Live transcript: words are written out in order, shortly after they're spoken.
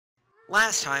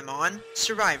Last time on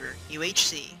Survivor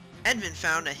UHC, Edmund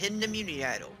found a hidden immunity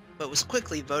idol, but was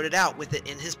quickly voted out with it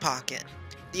in his pocket.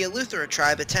 The Eleuthera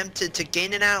tribe attempted to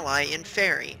gain an ally in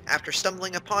Fairy after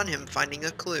stumbling upon him finding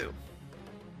a clue.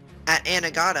 At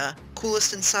Anagata,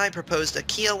 Coolest and Sai proposed a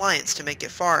key alliance to make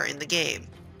it far in the game.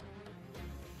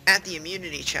 At the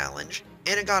immunity challenge,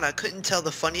 Anagata couldn't tell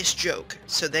the funniest joke,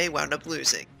 so they wound up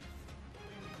losing.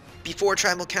 Before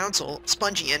Tribal Council,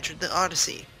 Spongy entered the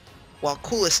Odyssey, while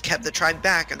Coolest kept the tribe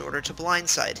back in order to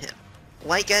blindside him.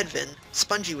 Like Edvin,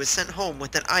 Spongy was sent home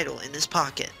with an idol in his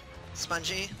pocket.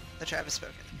 Spongy, the tribe has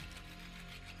spoken.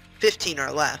 15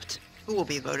 are left, who will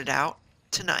be voted out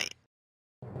tonight.